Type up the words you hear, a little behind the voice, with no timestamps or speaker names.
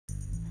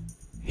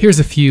Here's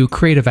a few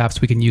creative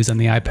apps we can use on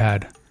the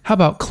iPad. How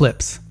about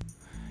Clips?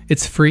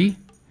 It's free,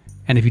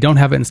 and if you don't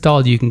have it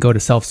installed, you can go to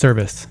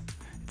self-service.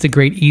 It's a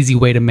great, easy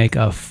way to make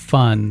a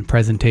fun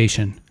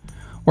presentation.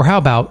 Or how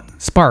about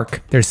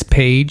Spark? There's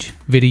Page,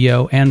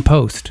 Video, and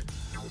Post.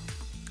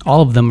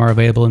 All of them are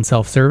available in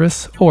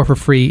self-service or for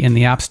free in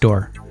the App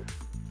Store.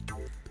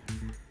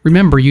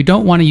 Remember, you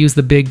don't want to use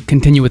the big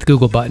Continue with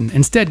Google button.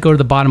 Instead, go to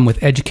the bottom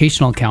with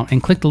Educational Account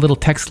and click the little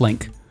text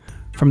link.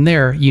 From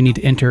there, you need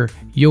to enter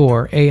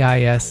your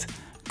AIS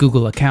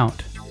Google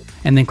account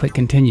and then click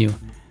Continue.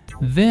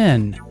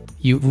 Then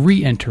you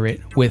re-enter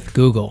it with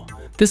Google.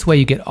 This way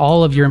you get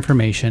all of your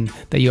information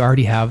that you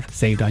already have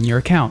saved on your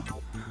account.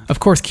 Of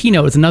course,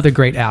 Keynote is another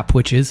great app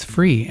which is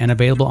free and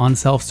available on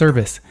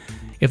self-service.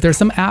 If there's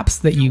some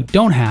apps that you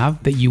don't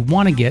have that you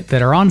want to get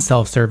that are on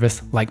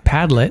self-service, like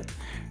Padlet,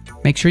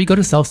 make sure you go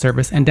to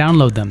self-service and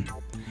download them.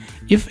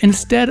 If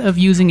instead of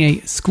using a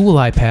school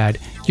iPad,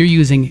 you're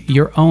using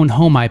your own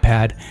home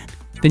iPad,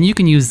 then you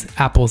can use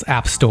Apple's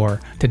App Store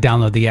to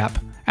download the app.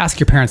 Ask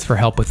your parents for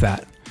help with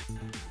that.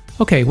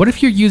 Okay, what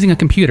if you're using a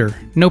computer?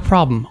 No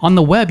problem. On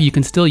the web, you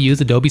can still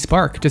use Adobe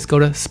Spark. Just go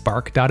to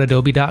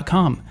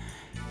spark.adobe.com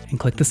and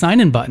click the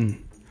sign in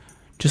button.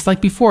 Just like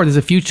before, there's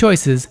a few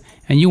choices,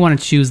 and you want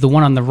to choose the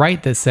one on the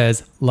right that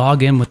says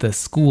log in with a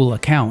school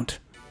account.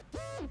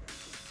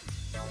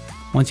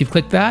 Once you've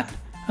clicked that,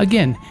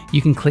 again,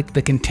 you can click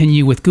the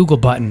Continue with Google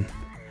button.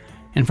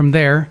 And from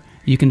there,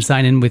 you can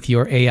sign in with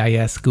your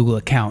AIS Google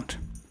account.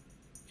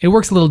 It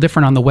works a little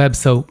different on the web,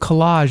 so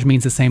Collage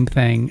means the same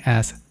thing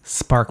as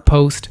Spark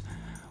Post,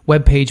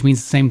 Web Page means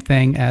the same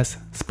thing as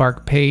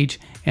Spark Page,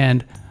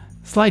 and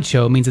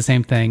Slideshow means the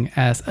same thing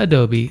as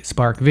Adobe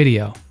Spark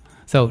Video.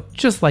 So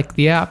just like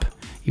the app,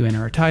 you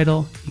enter a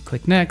title, you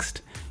click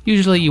Next.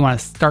 Usually you want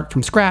to start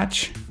from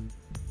scratch,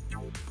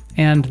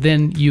 and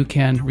then you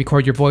can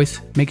record your voice.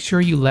 Make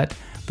sure you let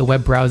the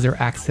web browser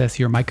access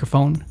your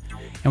microphone.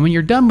 And when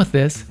you're done with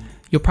this,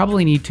 you'll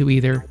probably need to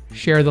either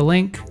share the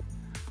link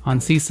on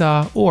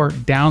Seesaw or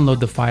download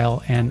the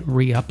file and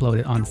re-upload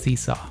it on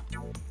Seesaw.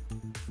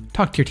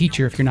 Talk to your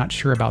teacher if you're not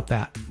sure about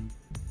that.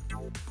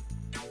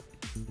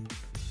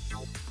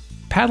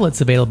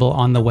 Padlet's available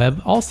on the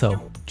web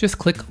also. Just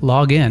click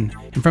Login,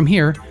 and from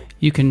here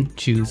you can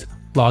choose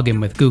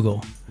Login with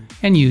Google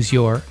and use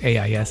your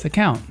AIS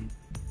account.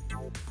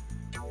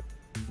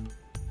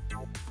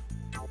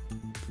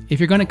 If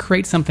you're going to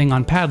create something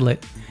on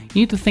Padlet,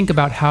 you need to think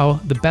about how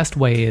the best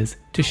way is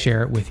to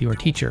share it with your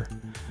teacher.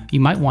 You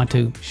might want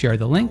to share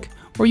the link,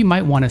 or you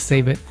might want to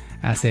save it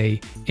as an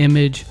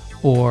image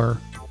or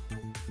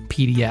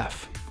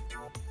PDF.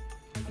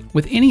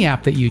 With any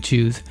app that you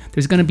choose,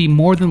 there's going to be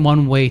more than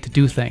one way to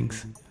do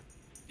things.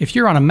 If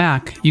you're on a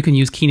Mac, you can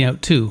use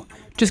Keynote too.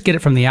 Just get it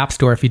from the App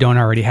Store if you don't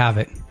already have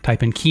it.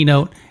 Type in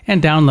Keynote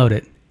and download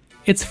it.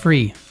 It's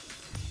free.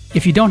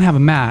 If you don't have a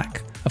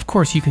Mac, of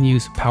course you can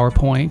use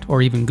PowerPoint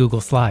or even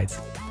Google Slides.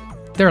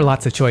 There are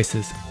lots of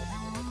choices.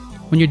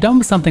 When you're done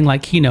with something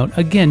like Keynote,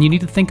 again, you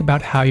need to think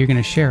about how you're going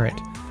to share it.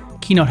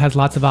 Keynote has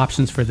lots of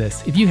options for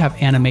this. If you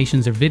have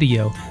animations or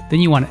video, then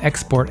you want to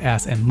export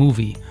as a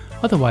movie.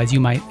 Otherwise, you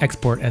might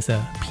export as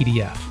a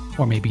PDF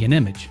or maybe an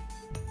image.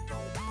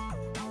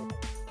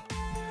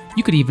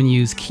 You could even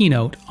use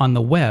Keynote on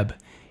the web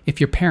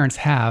if your parents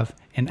have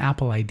an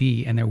Apple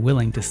ID and they're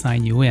willing to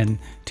sign you in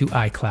to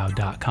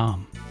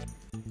iCloud.com.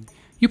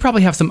 You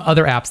probably have some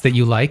other apps that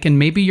you like, and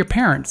maybe your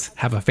parents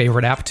have a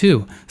favorite app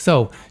too.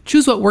 So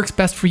choose what works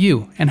best for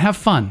you and have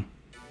fun.